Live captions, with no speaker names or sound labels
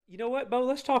You know what, Bo?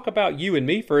 Let's talk about you and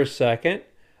me for a second.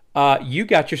 You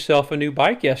got yourself a new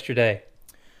bike yesterday.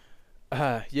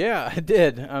 Yeah, I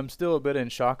did. I'm still a bit in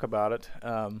shock about it.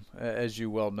 As you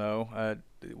well know, I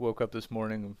woke up this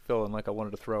morning feeling like I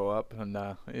wanted to throw up, and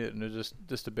it was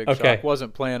just a big shock. Okay,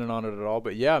 Wasn't planning on it at all,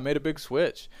 but yeah, I made a big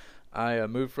switch. I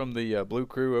moved from the Blue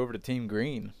Crew over to Team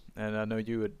Green, and I know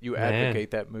you man.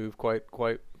 advocate that move quite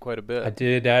a I bit.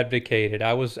 did advocate it.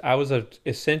 I was a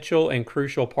essential and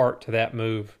crucial part to that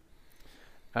move.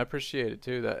 I appreciate it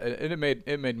too. And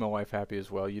it made my wife happy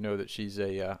as well. You know that she's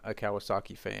a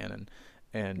Kawasaki fan,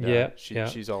 and Yeah, she yeah.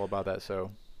 she's all about that.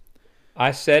 So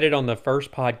I said it on the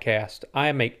first podcast.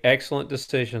 I make excellent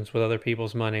decisions with other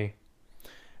people's money.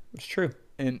 It's true.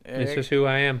 It's and just who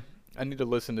I am. I need to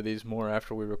listen to these more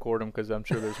after we record them because I'm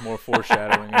sure there's more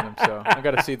foreshadowing in them. So I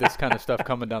got to see this kind of stuff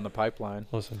coming down the pipeline.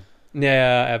 Listen.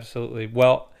 Yeah, absolutely.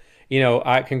 Well,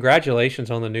 I congratulations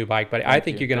on the new bike, but I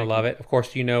think you're going to Thank love you. it. Of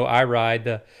course, I ride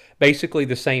the basically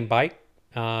the same bike.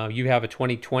 You have a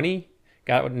 2020,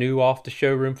 got it new off the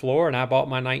showroom floor, and I bought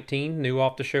my 19 new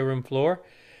off the showroom floor.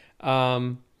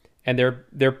 Um, and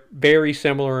they're very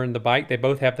similar in the bike. They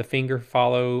both have the finger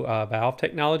follow valve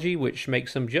technology, which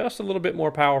makes them just a little bit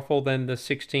more powerful than the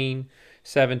 16,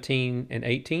 17, and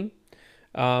 18.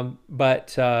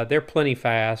 But they're plenty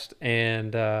fast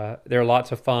and they're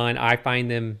lots of fun. I find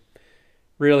them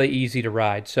really easy to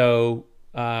ride. So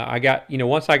I got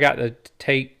once I got the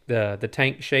take the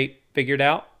tank shape figured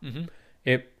out, Hmm.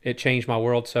 it changed my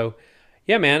world. So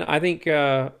yeah, man, I think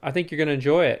you're gonna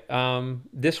enjoy it.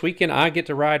 This weekend I get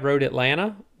to ride Road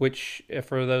Atlanta, which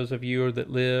for those of you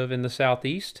that live in the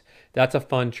southeast, that's a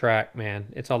fun track, man.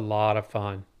 It's a lot of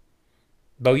fun.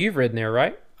 Bo, you've ridden there,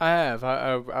 right? I have.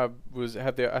 I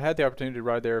had the opportunity to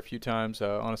ride there a few times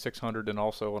on a 600 and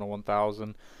also on a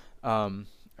 1000.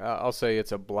 I'll say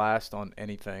it's a blast on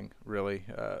anything really.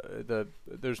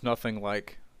 There's nothing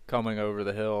like coming over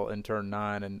the hill in turn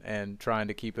nine and trying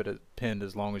to keep it pinned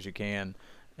as long as you can,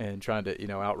 and trying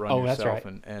to outrun Oh, that's yourself,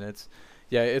 right. and it's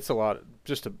yeah, it's a lot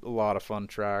of fun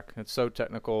track. It's so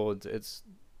technical. It's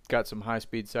got some high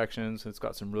speed sections. It's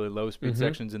got some really low speed Mm-hmm.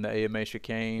 sections in the AMA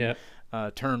chicane.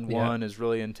 Yep. Turn Yep. one is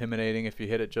really intimidating if you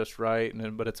hit it just right,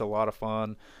 but it's a lot of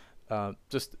fun.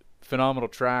 Just phenomenal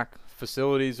track.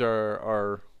 Facilities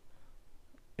are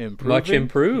Much improving.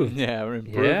 improved. Yeah, we're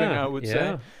improving, I Yeah, would say.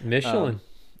 yeah. Michelin. Um,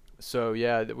 so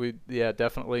yeah,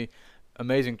 definitely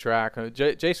amazing track.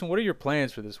 Jason, what are your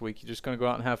plans for this week? You just gonna go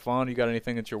out and have fun? You got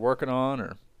anything that you're working on,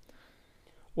 or?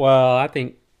 Well, I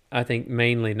think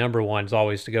mainly number one is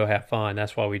always to go have fun.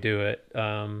 That's why we do it.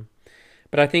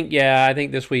 But I think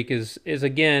this week is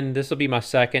again, this will be my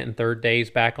second and third days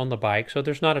back on the bike, so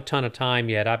there's not a ton of time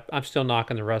yet. I'm still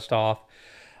knocking the rust off.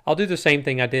 I'll do the same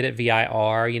thing I did at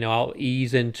VIR. I'll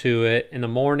ease into it. In the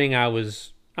morning,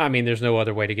 I mean, there's no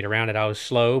other way to get around it. I was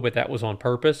slow, but that was on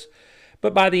purpose.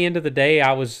 But by the end of the day,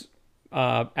 I was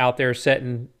out there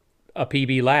setting a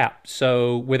PB lap.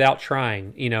 So without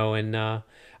trying, and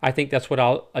I think that's what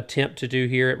I'll attempt to do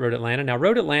here at Road Atlanta. Now,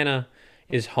 Road Atlanta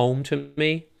is home to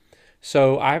me.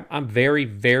 So I'm very,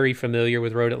 very familiar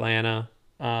with Road Atlanta.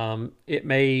 It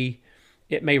may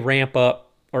ramp up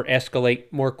or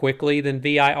escalate more quickly than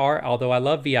VIR. Although I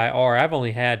love VIR, I've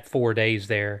only had 4 days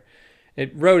there.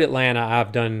 At Road Atlanta,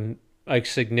 I've done a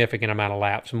significant amount of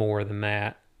laps more than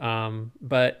that.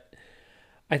 But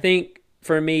I think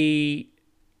for me,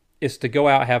 it's to go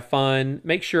out, have fun,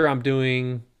 make sure I'm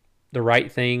doing the right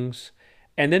things,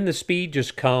 and then the speed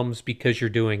just comes because you're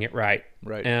doing it right.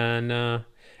 Right. And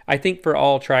I think for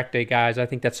all track day guys, I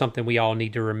think that's something we all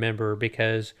need to remember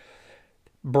because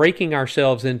breaking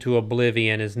ourselves into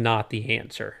oblivion is not the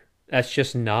answer. That's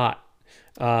just not.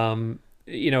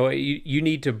 You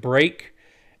need to break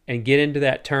and get into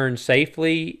that turn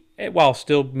safely while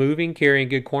still moving, carrying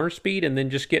good corner speed, and then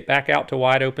just get back out to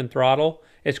wide open throttle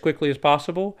as quickly as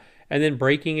possible, and then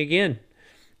braking again.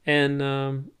 And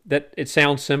that it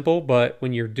sounds simple, but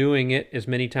when you're doing it as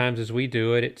many times as we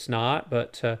do it, it's not.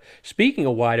 But speaking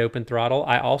of wide open throttle,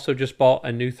 I also just bought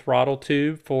a new throttle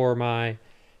tube for my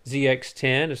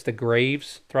ZX10. It's the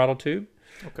Graves throttle tube.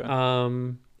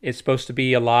 Okay. It's supposed to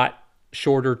be a lot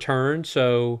shorter turn,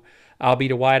 so I'll be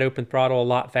to wide open throttle a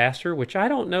lot faster, which I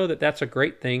don't know that that's a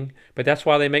great thing, but that's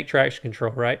why they make traction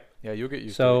control, right? Yeah, you'll get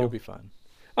used to it. You'll So be fine.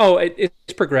 oh,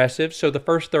 it's progressive. So the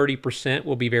first 30%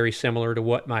 will be very similar to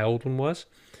what my old one was.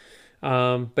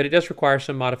 But it does require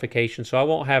some modification. So I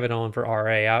won't have it on for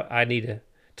RA. I need to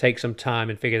take some time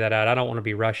and figure that out. I don't want to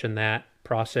be rushing that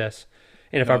process.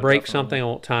 And if I No, break something, definitely.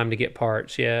 I want time to get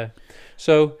parts. Yeah.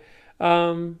 So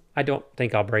I don't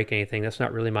think I'll break anything. That's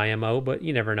not really my MO, but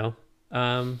you never know.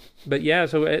 But yeah,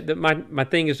 so my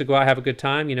thing is to go out have a good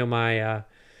time. My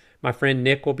My friend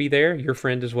Nick will be there. Your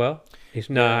friend as well. He's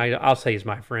no, Yeah, I'll say he's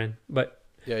my friend, but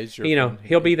yeah, he's your you know friend.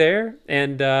 he'll be there,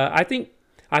 and I think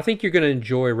you're going to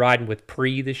enjoy riding with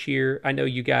Pre this year. I know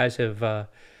you guys have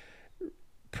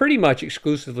pretty much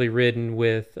exclusively ridden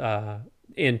with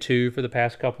N2 for the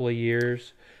past couple of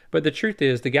years, but the truth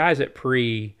is the guys at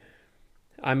Pre,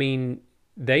 I mean,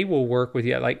 they will work with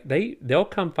you. Like they'll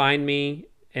come find me,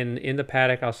 and in the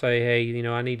paddock I'll say, hey,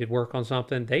 I need to work on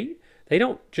something. They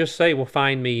don't just say, well,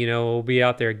 find me. We'll be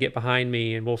out there, get behind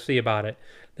me, and we'll see about it.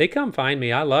 They come find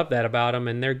me. I love that about them,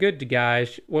 and they're good to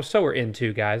guys. Well, so are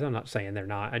N2 guys. I'm not saying they're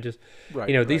not. I just, Right,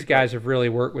 these right, right. guys have really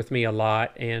worked with me a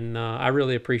lot, and I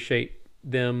really appreciate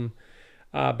them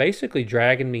basically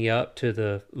dragging me up to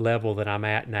the level that I'm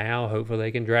at now. Hopefully,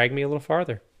 they can drag me a little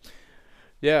farther.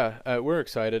 Yeah, we're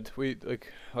excited. We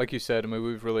like you said. I mean,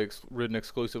 we've really ridden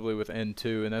exclusively with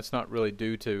N2, and that's not really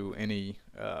due to any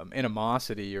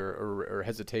animosity or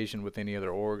hesitation with any other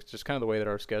orgs. Just kind of the way that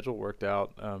our schedule worked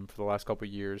out for the last couple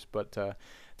of years. But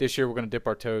this year we're going to dip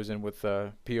our toes in with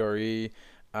PRE.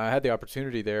 I had the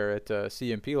opportunity there at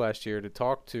CMP last year to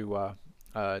talk to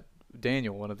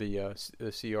Daniel, one of the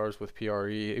CRs with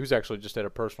PRE. He was actually just at a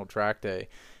personal track day,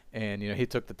 and he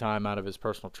took the time out of his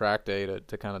personal track day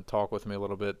to kind of talk with me a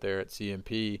little bit there at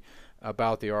CMP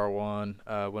about the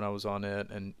R1 when I was on it,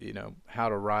 and how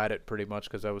to ride it pretty much,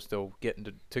 because I was still getting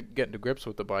to grips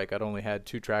with the bike. I'd only had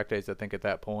 2 track days I think at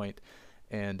that point,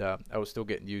 and I was still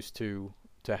getting used to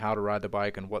how to ride the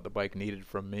bike and what the bike needed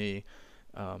from me.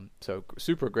 So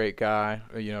super great guy.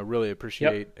 Really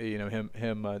appreciate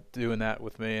him doing that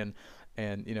with me,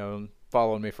 and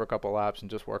following me for a couple of laps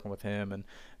and just working with him, and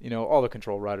all the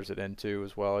control riders at N2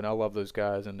 as well. And I love those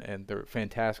guys, and they're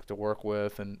fantastic to work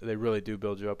with, and they really do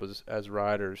build you up as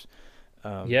riders.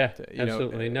 Yeah,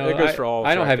 absolutely. No, it goes for all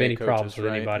I don't track have day any coaches, problems with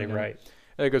right? anybody, right?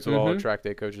 It goes with all the Mm-hmm. track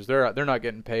day coaches. They're not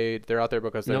getting paid. They're out there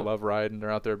because they Nope, love riding.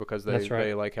 They're out there because that's right.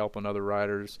 they like helping other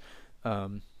riders.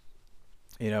 Um,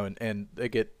 and they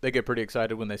get pretty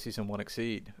excited when they see someone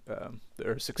exceed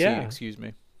or succeed. Yeah. Excuse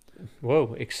me.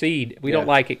 Whoa, exceed. We Yeah. don't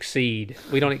like exceed.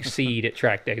 We don't exceed at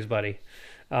track days, buddy.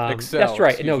 Excel. That's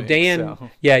right. Excuse No, me. Dan.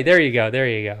 Excel. Yeah, there you go. There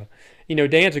you go.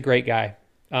 Dan's a great guy.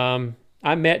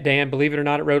 I met Dan, believe it or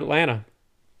not, at Road Atlanta,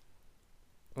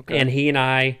 Okay. and he and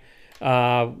I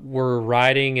were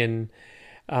riding, and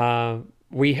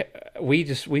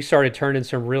we started turning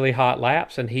some really hot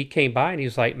laps, and he came by and he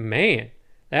was like, "Man,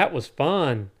 that was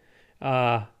fun.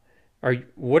 Uh,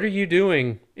 what are you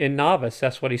doing in novice?"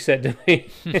 That's what he said to me,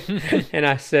 and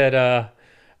I said,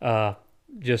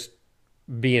 just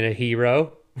being a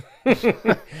hero."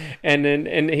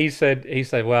 And he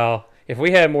said, "Well, if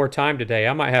we had more time today,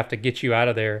 I might have to get you out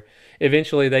of there."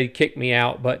 Eventually, they kicked me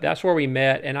out, but that's where we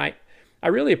met, and I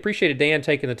really appreciated Dan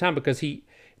taking the time, because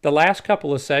the last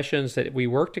couple of sessions that we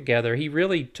worked together, he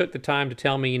really took the time to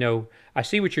tell me, I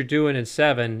see what you're doing in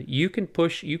 7. You can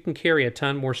carry a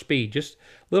ton more speed, just a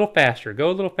little faster. Go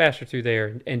a little faster through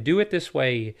there, and do it this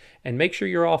way, and make sure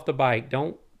you're off the bike.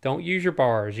 Don't use your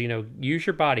bars. Use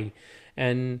your body,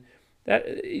 and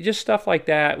that just stuff like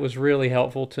that was really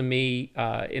helpful to me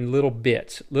in little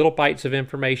bits, little bites of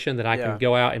information that I can Yeah.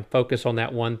 go out and focus on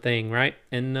that one thing, right?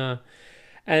 And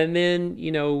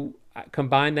then I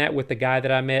combine that with the guy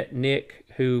that I met, Nick,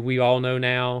 who we all know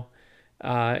now.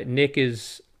 Nick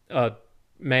is a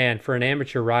man, for an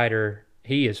amateur rider.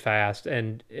 He is fast,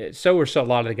 and so are a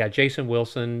lot of the guys. Jason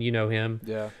Wilson, you know him,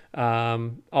 Yeah.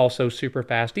 also super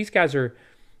fast. These guys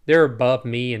they're above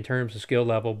me in terms of skill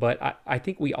level, but I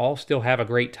think we all still have a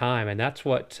great time, and that's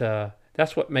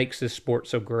what makes this sport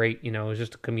so great. It's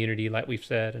just a community, like we've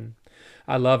said, and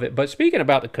I love it. But speaking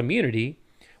about the community,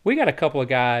 we got a couple of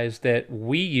guys that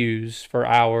we use for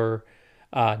our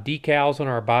decals on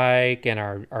our bike, and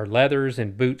our leathers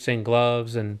and boots and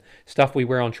gloves and stuff we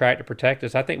wear on track to protect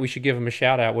us. I think we should give them a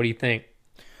shout out. What do you think?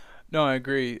 No, I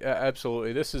agree.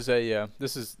 Absolutely. This is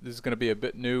going to be a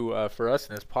bit new for us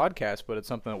in this podcast, but it's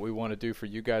something that we want to do for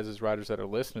you guys as riders that are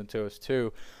listening to us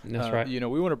too. That's right. We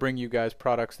want to bring you guys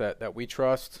products that we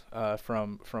trust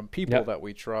from people Yep. that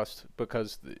we trust,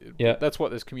 because Yep. that's what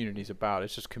this community is about.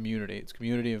 It's just community. It's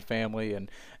community and family,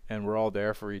 and we're all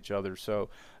there for each other. So.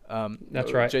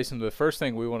 That's right. Jason, the first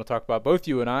thing we want to talk about, both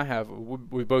you and I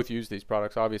we both use these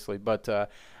products, obviously, but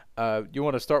you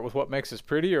want to start with what makes us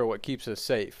pretty or what keeps us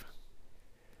safe?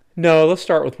 No, let's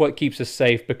start with what keeps us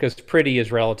safe, because pretty is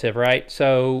relative, right?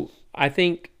 So I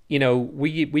think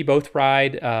we both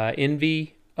ride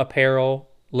Envy apparel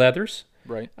leathers.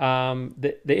 Right.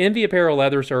 The Envy apparel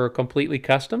leathers are completely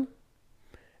custom.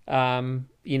 A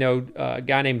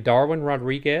guy named Darwin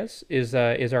Rodriguez is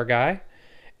our guy,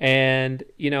 and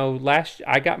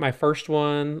I got my first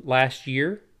one last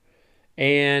year,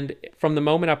 And from the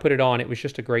moment I put it on, it was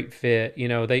just a great fit. You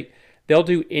know, they'll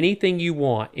do anything you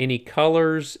want, any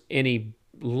colors, any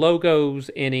logos,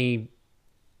 any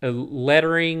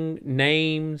lettering,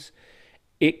 names.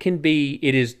 It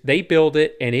is, they build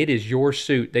it and it is your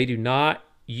suit. They do not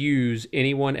use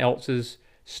anyone else's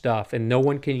stuff and no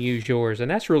one can use yours. And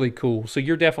that's really cool. So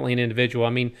you're definitely an individual. I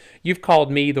mean, you've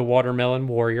called me the watermelon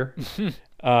warrior.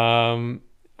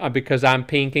 Because I'm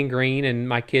pink and green and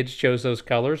my kids chose those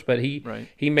colors, but Right.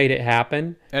 he made it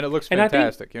happen. And it looks And I think,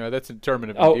 fantastic. You know, that's a term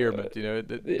of oh, endearment. You know,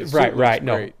 the suit right, looks right,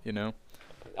 no, great. You know.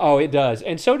 oh, it does,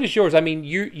 and so does yours. I mean,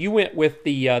 you went with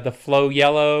the flow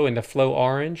yellow and the flow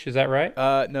orange. Is that right?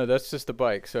 No, that's just the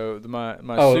bike. So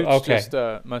Oh,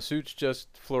 okay. my suit's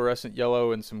just fluorescent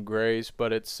yellow and some grays,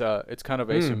 but it's kind of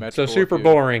So asymmetrical. super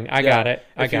boring. I Yeah, got it.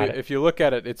 I got it. if you look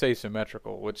at it, it's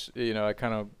asymmetrical, which you know I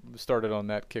kind of started on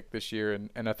that kick this year,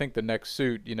 and I think the next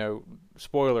suit, you know,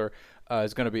 spoiler,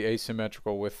 is going to be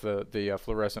asymmetrical with the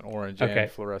fluorescent orange Okay,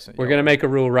 and fluorescent we're yellow. gonna make a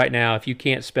rule right now. If you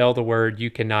can't spell the word,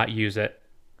 you cannot use it.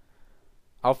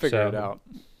 I'll figure it So out.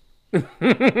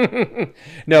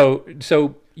 no,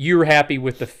 so you're happy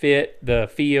with the fit, the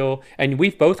feel, and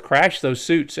we've both crashed those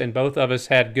suits, and both of us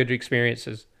had good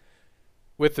experiences.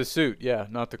 With the suit, yeah,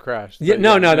 not the crash. Yeah, But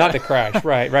no, yeah, no, no. not the crash.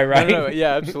 Right, right, No, no, no, right.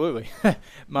 yeah, absolutely.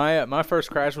 My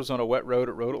first crash was on a wet road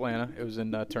at Road Atlanta. It was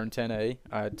in turn 10A.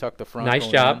 I had tucked the front Nice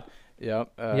going job. in.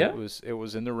 Yep. Yeah, It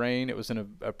was in the rain. It was in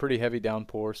a pretty heavy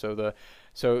downpour. So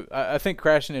I think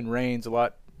crashing in rain's a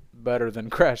lot better than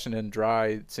crashing in dry.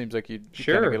 It seems like you kind of get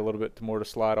sure. a little bit more to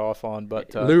slide off on,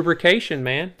 but Lubrication,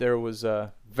 man. there was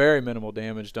very minimal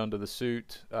damage done to the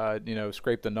suit. You know,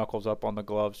 scraped the knuckles up on the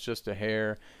gloves just a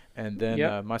hair. And then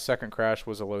Yep. my second crash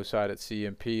was a low side at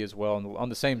CMP as well, on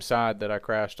the same side that I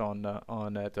crashed on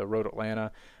at Road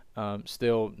Atlanta.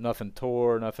 Still nothing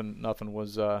tore, nothing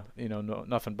was you know,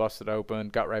 nothing busted open.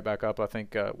 Got right back up. I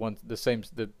think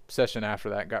the session after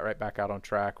that, got right back out on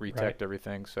track, Right, retech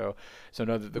everything. So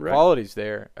no, the right. quality's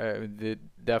there.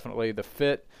 Definitely the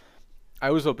fit. I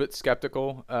was a bit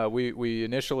skeptical. We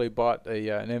initially bought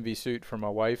an MV suit for my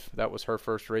wife. That was her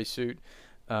first race suit.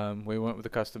 We went with a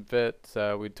custom fit.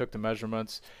 We took the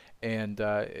measurements, and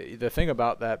the thing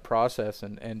about that process,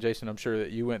 and Jason, I'm sure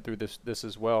that you went through this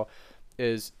as well,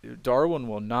 is Darwin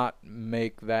will not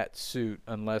make that suit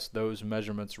unless those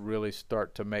measurements really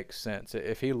start to make sense.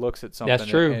 If he looks at That's something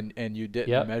true. and you didn't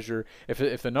Yep, measure,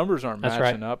 if the numbers aren't that's right.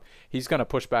 matching up, he's going to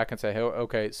push back and say, hey,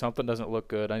 okay, something doesn't look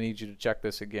good. I need you to check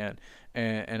this again.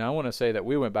 And I want to say that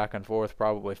we went back and forth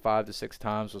probably 5 to 6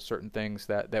 times with certain things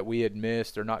that we had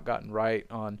missed or not gotten right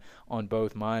on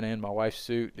both mine and my wife's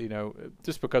suit. You know,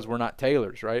 just because we're not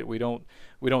tailors, right? We don't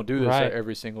do this Right,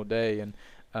 every single day. And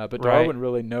but right. Darwin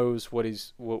really knows what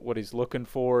he's looking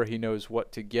for. He knows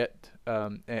what to get.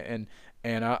 And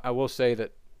I will say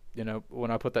that, you know,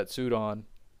 when I put that suit on,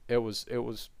 it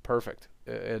was perfect.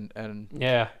 And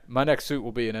Yeah. my next suit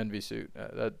will be an Envy suit.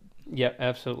 Yep,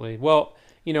 absolutely. Well,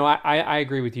 you know, I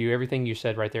agree with you. Everything you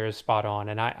said right there is spot on.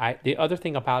 And the other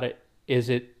thing about it is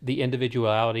the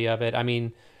individuality of it. I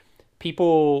mean,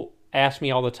 people ask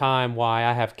me all the time why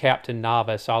I have Captain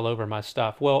Novice all over my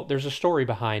stuff. Well, there's a story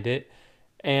behind it.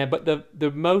 And but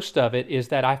the most of it is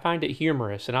that I find it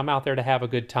humorous and I'm out there to have a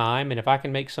good time, and if I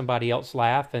can make somebody else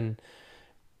laugh, and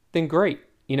then great.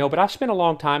 You know, but I spent a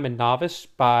long time in Novice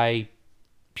by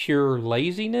pure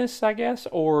laziness, I guess,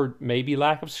 or maybe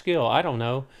lack of skill. I don't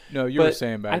know. No, you were But I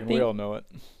sandbagging. We think all know it.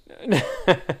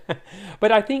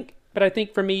 but I think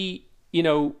for me, you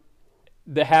know,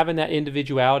 the having that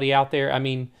individuality out there, I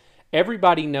mean,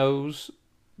 everybody knows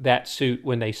that suit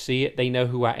when they see it. They know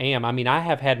who I am. I mean, I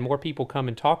have had more people come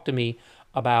and talk to me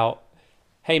about,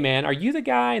 "Hey man, are you the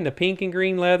guy in the pink and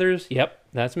green leathers?" "Yep,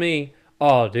 that's me."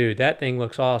 "Oh, dude, that thing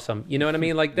looks awesome." You know what I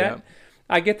mean? Like Yeah. that.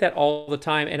 I get that all the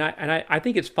time, and I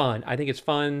think it's fun. I think it's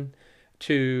fun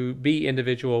to be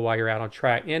individual while you're out on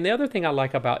track. And the other thing I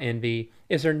like about Envy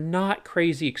is they're not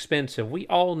crazy expensive. We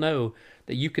all know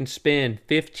that you can spend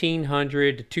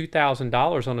 $1,500 to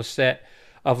 $2,000 on a set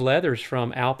of leathers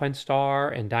from Alpine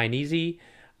and Dainese.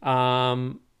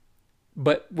 Um,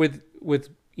 but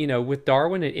with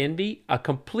Darwin and Envy, a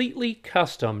completely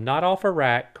custom, not off a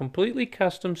rack, completely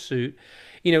custom suit,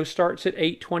 starts at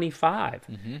 825,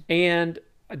 Mm-hmm. and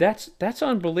that's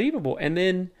unbelievable. And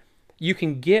then you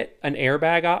can get an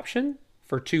airbag option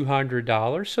for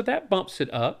 $200, so that bumps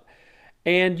it up.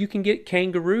 And you can get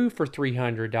Kangaroo for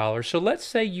 $300. So let's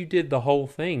say you did the whole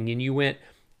thing and you went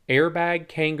airbag,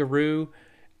 Kangaroo,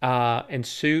 and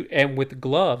suit, and with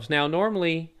gloves. Now,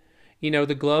 normally,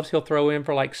 The gloves he'll throw in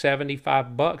for like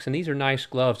 $75, and these are nice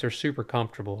gloves. They're super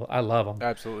comfortable. I love them.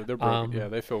 Absolutely, they're broken. Yeah,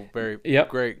 they feel very Yep,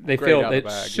 great, they great feel out of the it's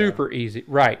bag. Yeah. super easy.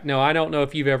 Right? No, I don't know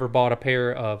if you've ever bought a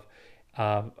pair of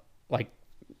like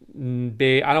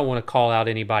big. I don't want to call out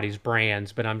anybody's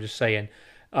brands, but I'm just saying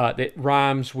that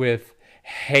rhymes with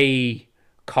hay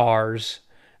cars.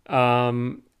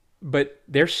 But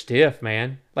they're stiff,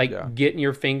 man. Yeah. Like getting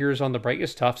your fingers on the brake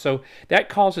is tough. So that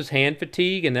causes hand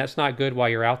fatigue, and that's not good while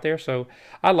you're out there. So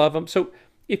I love them. So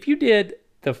if you did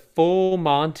the full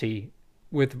Monty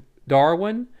with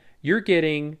Darwin, you're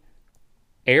getting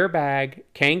airbag,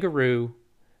 kangaroo,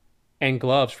 and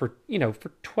gloves for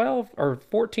 12 or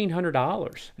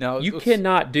 $1,400. Now You let's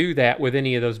cannot do that with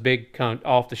any of those big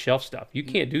off the shelf stuff. You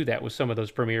can't do that with some of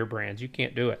those premier brands. You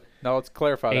can't do it. now let's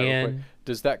clarify that real quick. And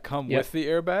Does that come yep. with the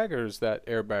airbag, or is that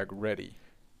airbag ready?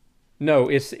 No,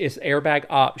 it's airbag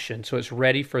option, so it's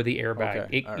ready for the airbag.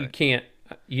 Okay, all You right. can't.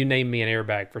 You name me an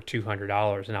airbag for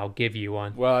 $200, and I'll give you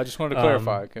one. Well, I just wanted to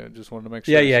clarify. I just wanted to make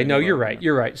sure. Yeah, so yeah. you No, know, you're right.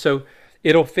 You're right. So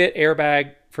it'll fit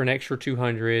airbag for an extra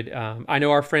 200. I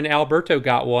know our friend Alberto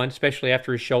got one, especially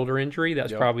after his shoulder injury.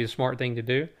 That's Yep. probably a smart thing to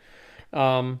do.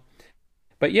 Um,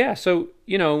 but yeah, so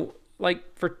like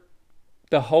for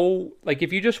the whole, like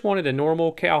if you just wanted a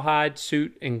normal cowhide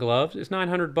suit and gloves, it's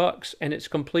 $900, and it's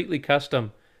completely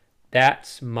custom.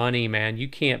 That's money, man. You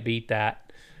can't beat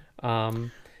that.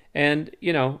 Um, and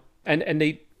and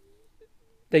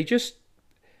they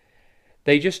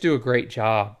just do a great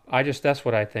job. That's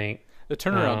what I think. The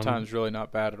turnaround Um, time's really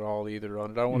not bad at all either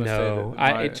on it. I want to say no, that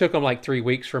my it took them like 3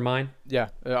 weeks for mine. yeah,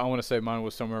 I want to say mine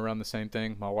was somewhere around the same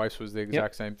thing. My wife's was the Yep.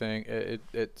 exact same thing.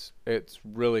 It's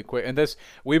really quick. And this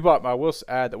we bought. I will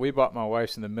add that we bought my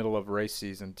wife's in the middle of race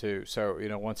season too. So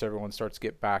once everyone starts to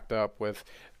get backed up with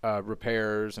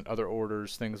repairs and other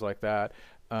orders, things like that.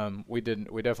 We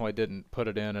definitely didn't put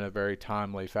it in a very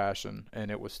timely fashion, and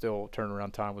it was still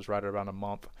turnaround time was right around a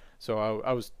month. So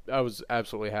I was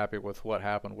absolutely happy with what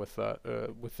happened with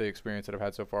the experience that I've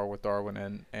had so far with Darwin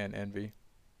and Envy.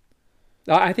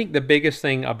 I think the biggest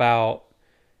thing about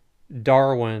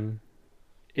Darwin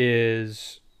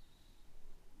is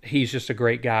he's just a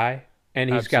great guy,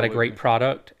 and he's got a great Absolutely,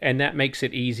 product, and that makes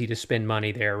it easy to spend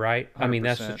money there, right? I hundred mean,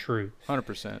 that's the percent, truth.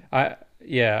 100%.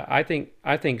 Yeah, I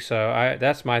think so.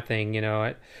 That's my thing.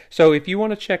 So if you want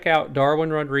to check out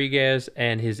Darwin Rodriguez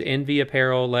and his Envy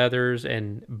apparel, leathers,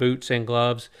 and boots and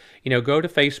gloves, go to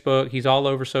Facebook. He's all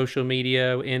over social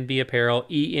media. Envy Apparel,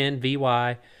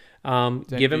 ENVY.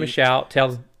 It's Give him a Envy shout.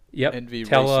 Yep. Envy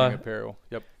Tell Racing Apparel.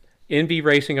 Yep.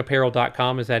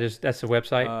 envyracingapparel.com. That's the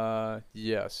website.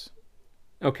 Yes.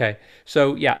 Okay.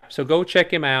 So yeah. So go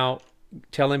check him out.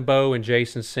 Tell him Bo and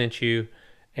Jason sent you,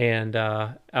 and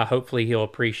hopefully he'll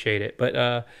appreciate it.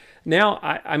 But now,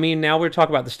 now we're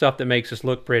talking about the stuff that makes us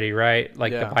look pretty, right?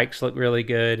 Like the Yeah. bikes look really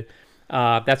good.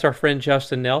 That's our friend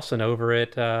Justin Nelson over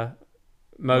at Moto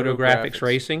Moto Graphics Graphics.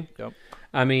 Racing. Yep.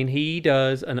 I mean, he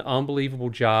does an unbelievable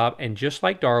job, and just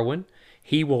like Darwin,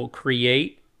 he will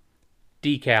create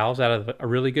decals out of a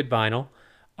really good vinyl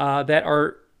that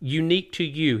are unique to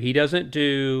you. He doesn't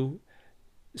do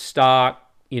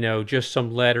stock, just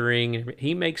some lettering.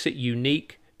 He makes it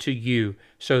unique to you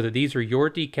so that these are your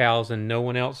decals and no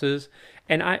one else's.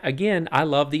 And I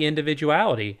love the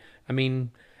individuality. I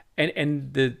mean,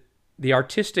 and the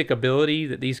artistic ability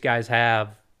that these guys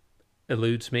have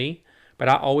eludes me, but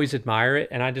I always admire it.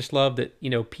 And I just love that,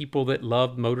 people that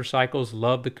love motorcycles,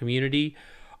 love the community,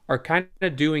 are kind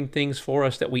of doing things for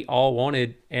us that we all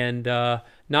wanted, and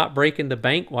not breaking the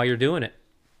bank while you're doing it.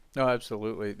 No,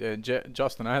 absolutely.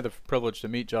 Justin, I had the privilege to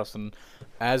meet Justin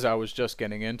as I was just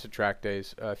getting into track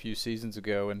days a few seasons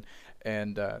ago, and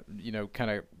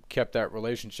kind of kept that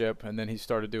relationship. And then he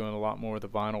started doing a lot more of the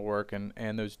vinyl work and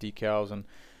those decals,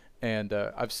 and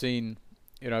I've seen,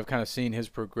 I've kind of seen his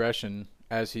progression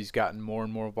as he's gotten more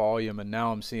and more volume, and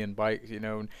now I'm seeing bikes.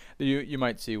 And you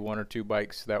might see one or two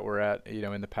bikes that were at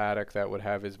in the paddock that would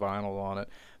have his vinyl on it,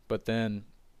 but then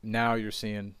now you're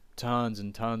seeing tons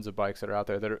and tons of bikes that are out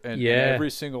there that are, and Yeah. every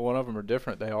single one of them are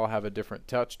different. They all have a different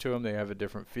touch to them. They have a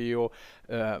different feel,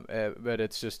 but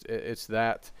it's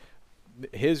that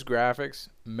his graphics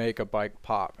make a bike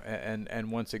pop.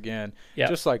 And once again, Yep.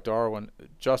 just like Darwin,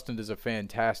 Justin is a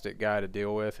fantastic guy to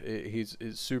deal with. He's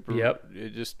super. Yep.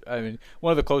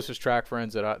 One of the closest track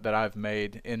friends that I've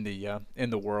made in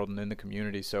the world and in the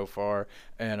community so far,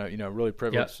 and really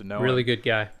privileged Yep. to know Really him. good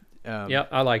guy. Yep.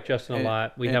 I like Justin a and-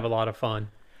 lot. We and- have a lot of fun.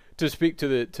 To speak to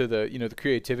the the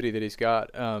creativity that he's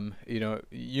got,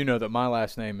 that my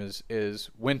last name is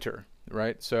Winter,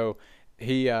 right? So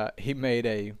he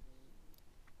made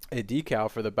a decal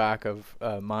for the back of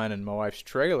mine and my wife's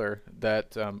trailer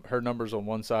that her number's on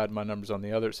one side, my number's on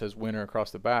the other. It says winner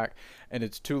across the back, and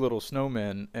it's two little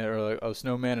snowmen, or like a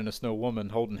snowman and a snow woman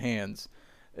holding hands.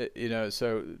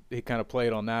 So he kind of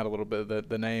played on that a little bit,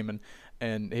 the name,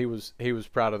 and he was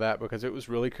proud of that because it was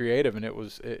really creative, and it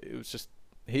was just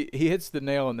he hits the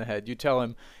nail on the head. You tell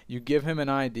him, you give him an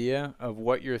idea of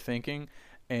what you're thinking,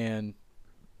 and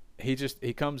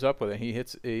he comes up with it.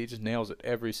 He just nails it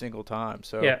every single time.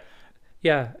 So Yeah,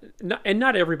 yeah, and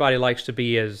not everybody likes to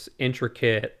be as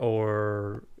intricate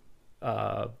or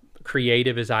uh,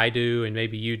 creative as I do, and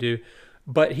maybe you do.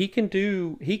 But he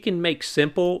can make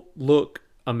simple look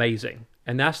amazing,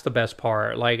 and that's the best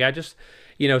part. Like I just,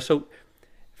 so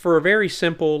for a very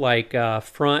simple like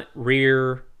front,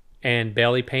 rear, and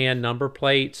belly pan number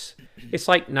plates, it's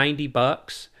like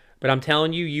 $90. But I'm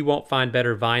telling you, you won't find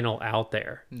better vinyl out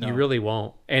there. You no. really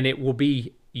won't, and it will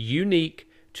be unique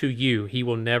to you. He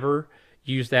will never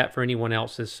use that for anyone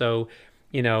else's. So,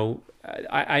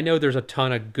 I know there's a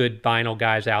ton of good vinyl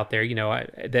guys out there,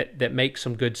 that make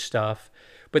some good stuff,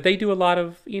 but they do a lot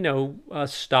of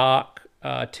stock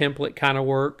template kind of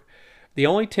work. The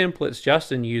only templates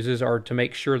Justin uses are to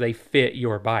make sure they fit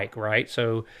your bike, right?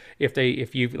 So if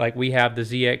you like, we have the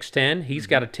ZX10, he's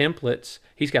got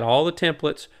all the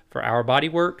templates for our body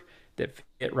work that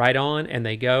fit right on, and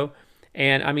they go.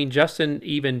 And I mean, Justin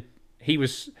even he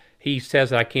says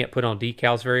that I can't put on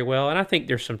decals very well, and I think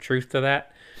there's some truth to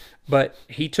that. But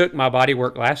he took my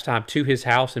bodywork last time to his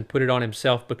house and put it on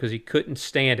himself because he couldn't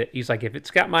stand it. He's like, if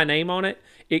it's got my name on it,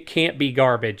 it can't be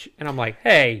garbage. And I'm like,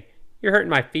 hey, you're hurting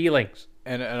my feelings.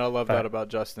 And I love that But about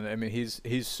Justin. I mean, he's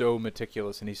so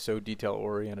meticulous and he's so detail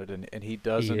oriented, and he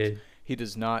is. he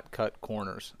does not cut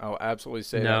corners. I'll absolutely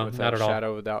say that No, without not a at all.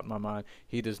 shadow of a doubt in my mind.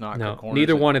 He does not cut No, corners.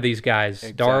 neither one of these guys,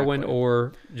 Darwin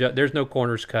Exactly. there's no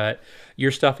corners cut.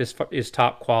 Your stuff is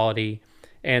top quality,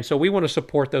 and so we want to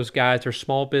support those guys. They're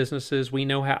small businesses.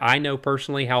 I know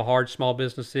personally how hard small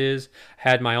business is.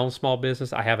 Had my own small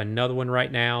business. I have another one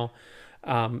right now.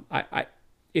 I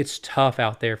it's tough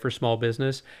out there for small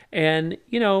business, and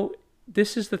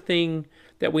this is the thing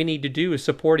that we need to do is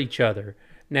support each other.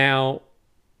 Now,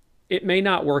 it may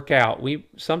not work out. We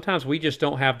sometimes we just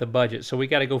don't have the budget, so we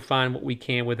got to go find what we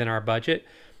can within our budget.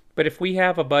 But if we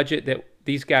have a budget that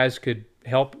these guys could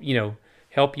help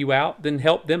you out, then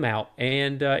help them out,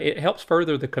 and it helps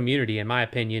further the community, in my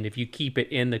opinion. If you keep it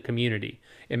in the community,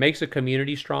 it makes the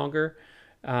community stronger,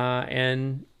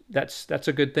 and that's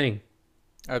a good thing.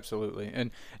 Absolutely, and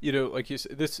like you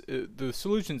said, the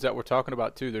solutions that we're talking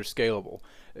about too, they're scalable.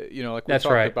 Like we That's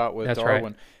talked right. about with That's right.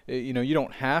 Darwin. You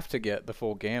don't have to get the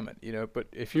full gamut. But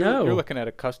if you're No, looking at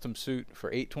a custom suit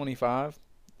for 825,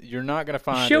 you're not going to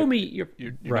find show it. me your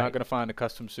You're not right. going to find a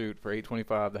custom suit for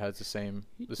 825 that has the same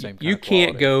kind You of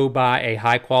can't quality. go buy a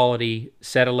high quality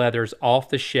set of leathers off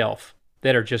the shelf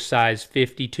that are just size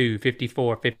 52,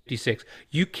 54, 56.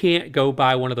 You can't go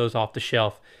buy one of those off the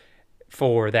shelf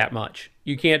for that much.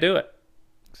 You can't do it.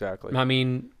 Exactly. I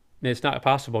mean, it's not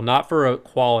possible. Not for a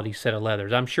quality set of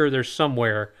leathers. I'm sure there's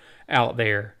somewhere out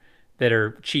there that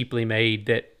are cheaply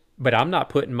made but I'm not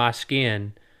putting my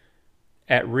skin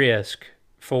at risk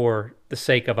for the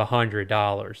sake of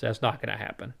 $100. That's not going to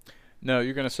happen. No,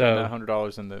 you're going to spend that So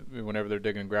 $100 whenever they're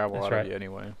digging gravel that's out of right. you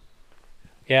anyway.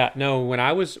 Yeah, no. When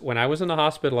I was in the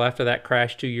hospital after that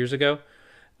crash 2 years ago,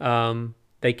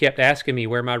 they kept asking me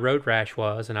where my road rash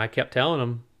was, and I kept telling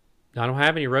them I don't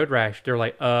have any road rash. They're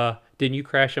like, didn't you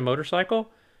crash a motorcycle?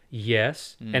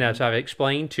 Yes. And Hmm. as I've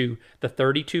explained to the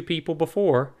 32 people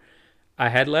before, I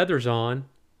had leathers on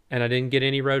and I didn't get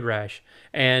any road rash.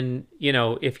 And,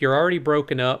 if you're already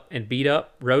broken up and beat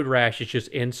up, road rash is just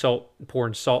insult,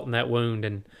 pouring salt in that wound.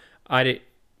 And I, did,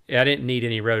 I didn't need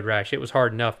any road rash. It was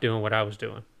hard enough doing what I was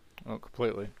doing. Oh,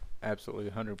 completely, absolutely,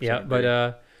 100% Yeah. But,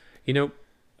 agree. you know,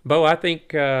 Bo, I think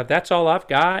that's all I've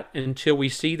got until we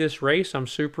see this race. I'm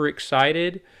super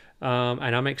excited.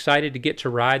 And I'm excited to get to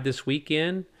ride this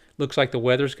weekend. Looks like the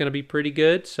weather's going to be pretty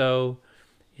good. So,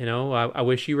 I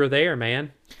wish you were there,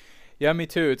 man. Yeah, me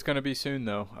too. It's going to be soon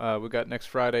though. We got next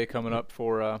Friday coming up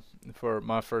for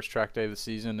my first track day of the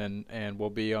season, and we'll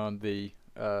be on the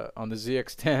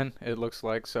ZX10. It looks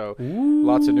like so.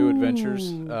 Lots of new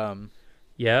adventures. Ooh.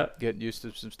 Yeah. Getting used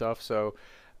to some stuff. So,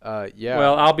 yeah.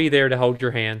 Well, I'll be there to hold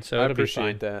your hand, so I it'll be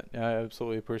fine. appreciate that. I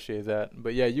absolutely appreciate that.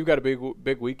 But yeah, you got a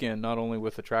big weekend, not only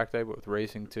with the track day but with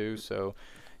racing too. So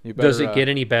you Does better. it get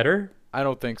any better? I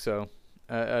don't think so.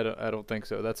 I don't think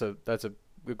so. That's a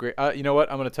great. You know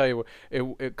what? I'm going to tell you what.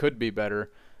 It could be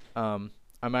better. I'm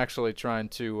actually trying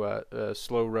to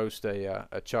slow roast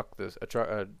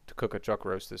to cook a chuck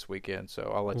roast this weekend.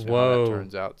 So I'll let you know how that Whoa.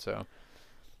 turns out. So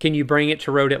Can you bring it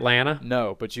to Road Atlanta?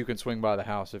 No, but you can swing by the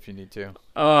house if you need to.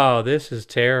 Oh, this is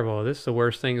terrible. This is the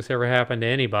worst thing that's ever happened to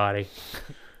anybody.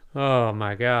 Oh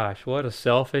my gosh, what a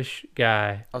selfish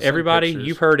guy. I'll send Everybody, pictures.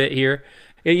 you've heard it here.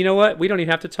 And you know what? We don't even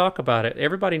have to talk about it.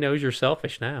 Everybody knows you're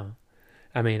selfish now.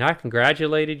 I mean, I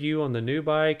congratulated you on the new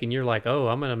bike, and you're like, oh,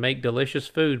 I'm going to make delicious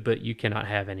food, but you cannot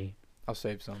have any. I'll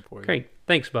save some for you. Great.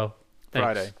 Thanks, Bo.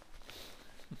 Thanks.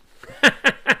 Friday.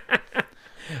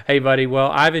 Hey, buddy.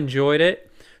 Well, I've enjoyed it.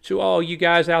 To all you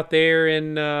guys out there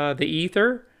in the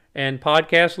ether and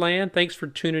podcast land, thanks for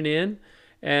tuning in.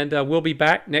 And we'll be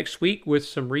back next week with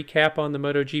some recap on the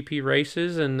MotoGP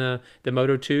races and the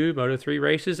Moto2, Moto3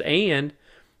 races. And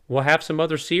we'll have some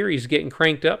other series getting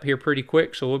cranked up here pretty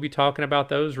quick. So we'll be talking about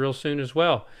those real soon as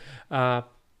well.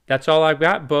 That's all I've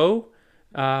got. Bo,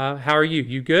 how are you?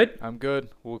 You good? I'm good.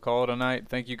 We'll call it a night.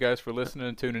 Thank you guys for listening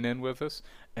and tuning in with us.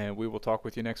 And we will talk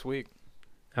with you next week.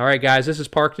 All right, guys. This is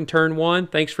Parked in Turn 1.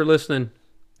 Thanks for listening.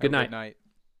 Good night. Good night.